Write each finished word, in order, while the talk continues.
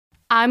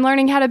I'm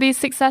learning how to be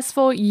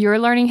successful. You're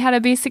learning how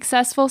to be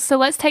successful. So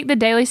let's take the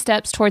daily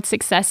steps towards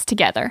success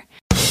together.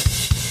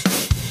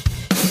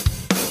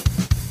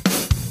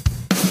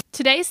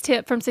 Today's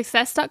tip from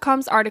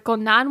Success.com's article,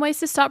 9 Ways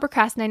to Stop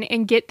Procrastinating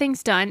and Get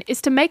Things Done,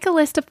 is to make a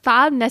list of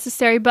 5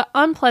 necessary but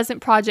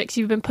unpleasant projects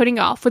you've been putting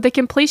off with a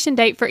completion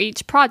date for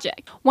each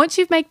project. Once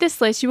you've made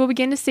this list, you will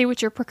begin to see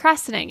what you're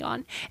procrastinating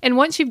on. And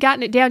once you've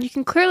gotten it down, you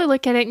can clearly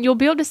look at it and you'll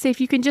be able to see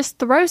if you can just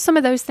throw some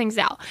of those things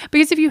out.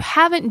 Because if you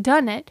haven't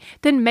done it,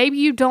 then maybe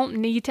you don't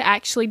need to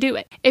actually do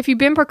it. If you've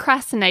been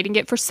procrastinating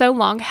it for so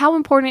long, how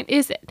important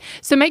is it?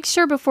 So make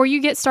sure before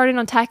you get started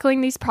on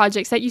tackling these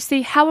projects that you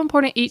see how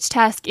important each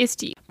task is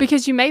to you.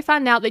 Because you may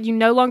find out that you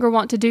no longer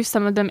want to do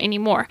some of them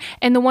anymore.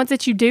 And the ones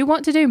that you do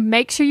want to do,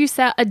 make sure you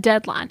set a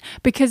deadline.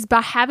 Because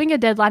by having a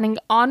deadline and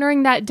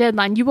honoring that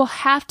deadline, you will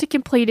have to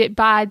complete it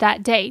by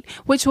that date,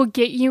 which will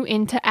get you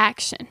into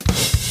action.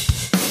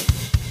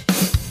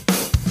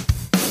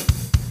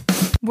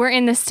 We're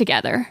in this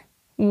together,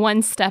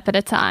 one step at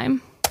a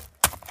time.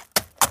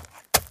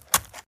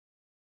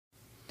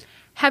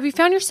 Have you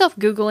found yourself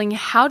Googling,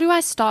 how do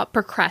I stop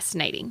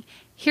procrastinating?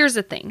 Here's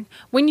the thing.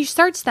 When you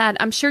search that,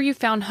 I'm sure you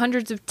found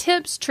hundreds of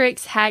tips,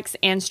 tricks, hacks,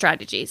 and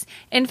strategies.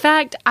 In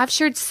fact, I've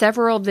shared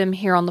several of them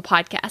here on the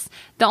podcast.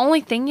 The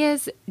only thing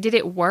is, did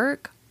it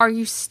work? Are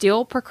you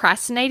still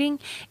procrastinating?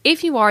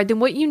 If you are, then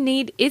what you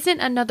need isn't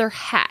another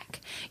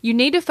hack. You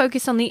need to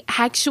focus on the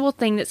actual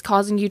thing that's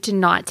causing you to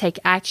not take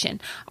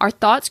action. Our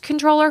thoughts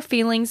control our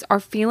feelings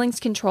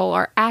control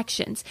our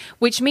actions,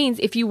 which means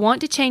if you want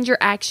to change your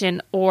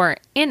action or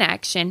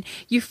inaction,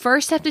 you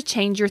first have to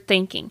change your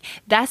thinking.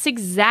 That's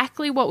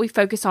exactly what we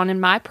focus on in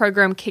my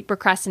program, Kick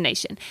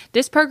Procrastination.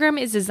 This program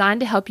is designed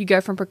to help you go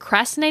from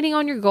procrastinating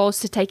on your goals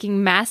to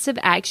taking massive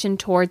action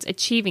towards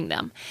achieving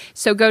them.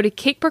 So go to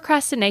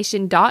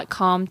kickprocrastination.com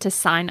to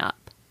sign up.